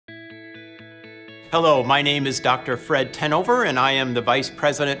Hello, my name is Dr. Fred Tenover, and I am the Vice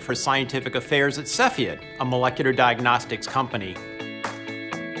President for Scientific Affairs at Cepheid, a molecular diagnostics company.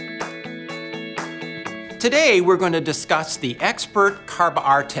 Today, we're going to discuss the Xpert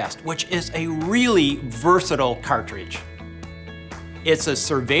Carba-R test, which is a really versatile cartridge. It's a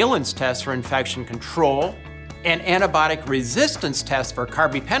surveillance test for infection control, an antibiotic resistance test for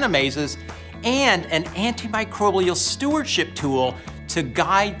carbapenemases, and an antimicrobial stewardship tool to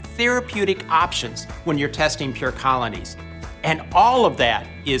guide therapeutic options when you're testing pure colonies. And all of that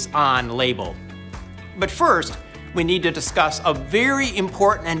is on label. But first, we need to discuss a very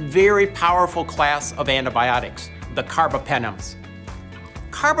important and very powerful class of antibiotics, the carbapenems.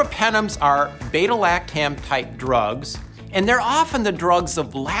 Carbapenems are beta-lactam type drugs, and they're often the drugs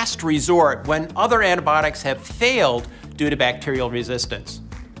of last resort when other antibiotics have failed due to bacterial resistance.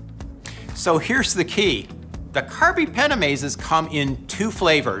 So here's the key. The carbapenemases come in two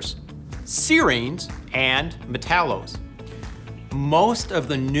flavors, serines and metallos. Most of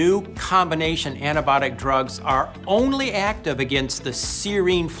the new combination antibiotic drugs are only active against the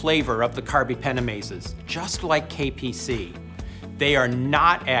serine flavor of the carbapenemases, just like KPC. They are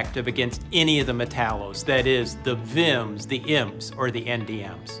not active against any of the metallos, that is, the VIMs, the IMs, or the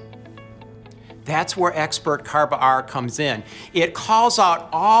NDMs. That's where Xpert Carba-R comes in. It calls out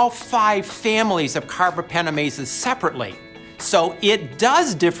all 5 families of carbapenemases separately, so it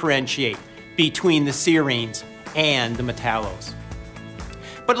does differentiate between the serines and the metallos.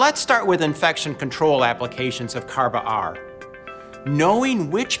 But let's start with infection control applications of Carba-R.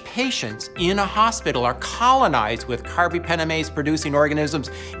 Knowing which patients in a hospital are colonized with carbapenemase-producing organisms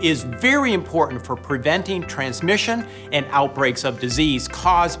is very important for preventing transmission and outbreaks of disease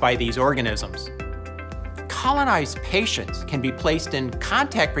caused by these organisms. Colonized patients can be placed in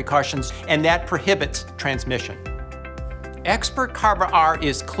contact precautions, and that prohibits transmission. Xpert Carba-R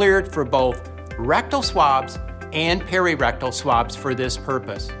is cleared for both rectal swabs and perirectal swabs for this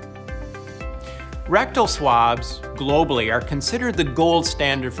purpose. Rectal swabs, globally, are considered the gold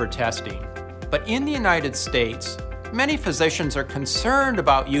standard for testing. But in the United States, many physicians are concerned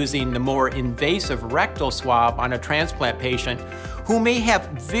about using the more invasive rectal swab on a transplant patient who may have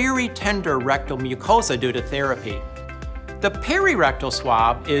very tender rectal mucosa due to therapy. The perirectal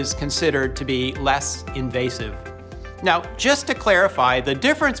swab is considered to be less invasive. Now, just to clarify, the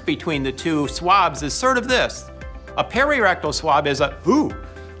difference between the two swabs is sort of this. A perirectal swab is a ooh,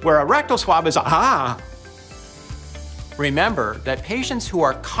 where a rectal swab is a ah. Remember that patients who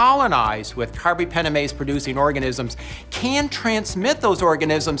are colonized with carbapenemase-producing organisms can transmit those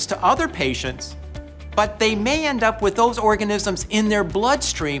organisms to other patients, but they may end up with those organisms in their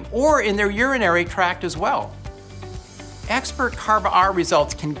bloodstream or in their urinary tract as well. Xpert Carba-R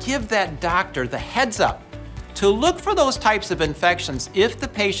results can give that doctor the heads up to look for those types of infections if the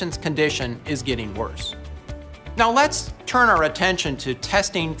patient's condition is getting worse. Now let's turn our attention to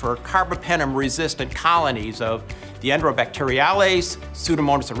testing for carbapenem-resistant colonies of the Enterobacteriales,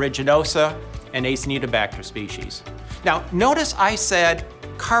 Pseudomonas aeruginosa, and Acinetobacter species. Now notice I said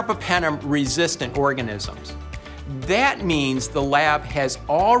carbapenem-resistant organisms. That means the lab has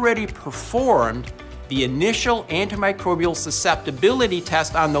already performed the initial antimicrobial susceptibility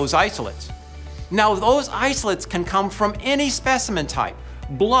test on those isolates. Now those isolates can come from any specimen type,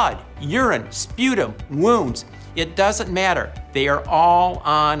 blood, urine, sputum, wounds. It doesn't matter, they are all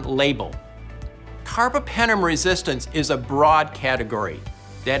on label. Carbapenem resistance is a broad category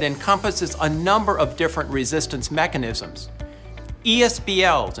that encompasses a number of different resistance mechanisms.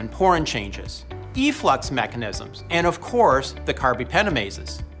 ESBLs and porin changes, efflux mechanisms, and of course, the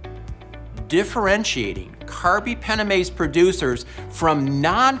carbapenemases. Differentiating carbapenemase producers from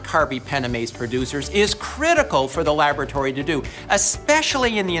non-carbapenemase producers is critical for the laboratory to do,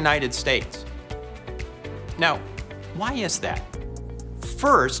 especially in the United States. Now, why is that?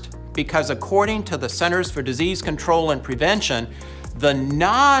 First, because according to the Centers for Disease Control and Prevention, the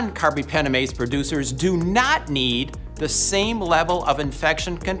non-carbapenemase producers do not need the same level of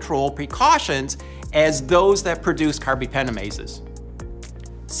infection control precautions as those that produce carbapenemases.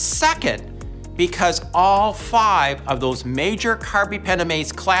 Second, because all 5 of those major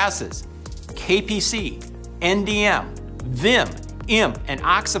carbapenemase classes, KPC, NDM, VIM, IM, and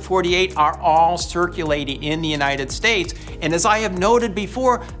OXA48 are all circulating in the United States. And as I have noted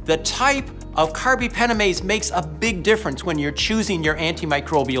before, the type of carbapenemase makes a big difference when you're choosing your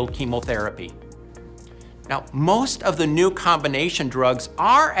antimicrobial chemotherapy. Now, most of the new combination drugs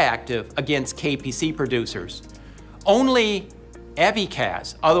are active against KPC producers. Only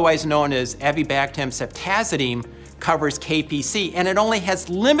Evicaz, otherwise known as avibactam ceftazidime, covers KPC, and it only has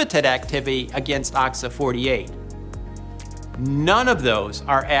limited activity against OXA48. None of those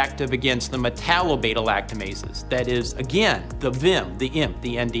are active against the metallo-beta-lactamases. That is, again, the VIM, the IMP,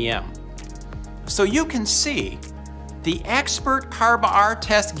 the NDM. So you can see the Xpert Carba-R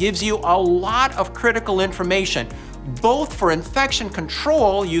test gives you a lot of critical information, both for infection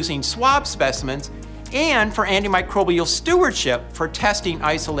control using swab specimens and for antimicrobial stewardship for testing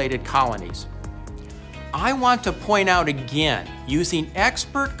isolated colonies. I want to point out again, using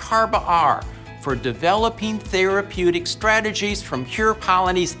Xpert Carba-R for developing therapeutic strategies from pure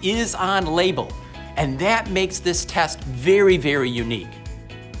colonies is on label, and that makes this test very, very unique.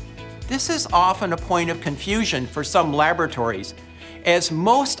 This is often a point of confusion for some laboratories, as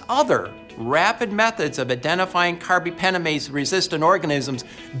most other rapid methods of identifying carbapenemase-resistant organisms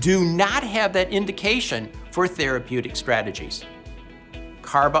do not have that indication for therapeutic strategies.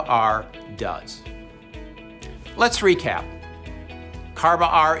 Carba-R does. Let's recap.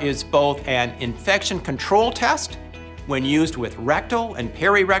 Carba-R is both an infection control test when used with rectal and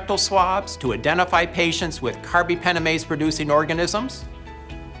perirectal swabs to identify patients with carbapenemase-producing organisms.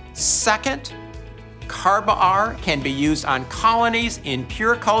 Second, Carba-R can be used on colonies in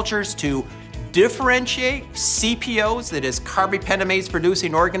pure cultures to differentiate CPOs, that is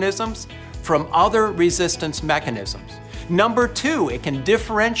carbapenemase-producing organisms, from other resistance mechanisms. Number two, it can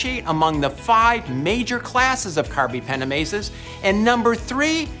differentiate among the 5 major classes of carbapenemases. And number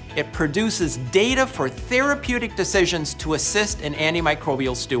three, it produces data for therapeutic decisions to assist in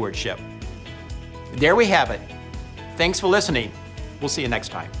antimicrobial stewardship. There we have it. Thanks for listening. We'll see you next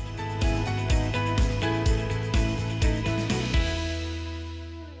time.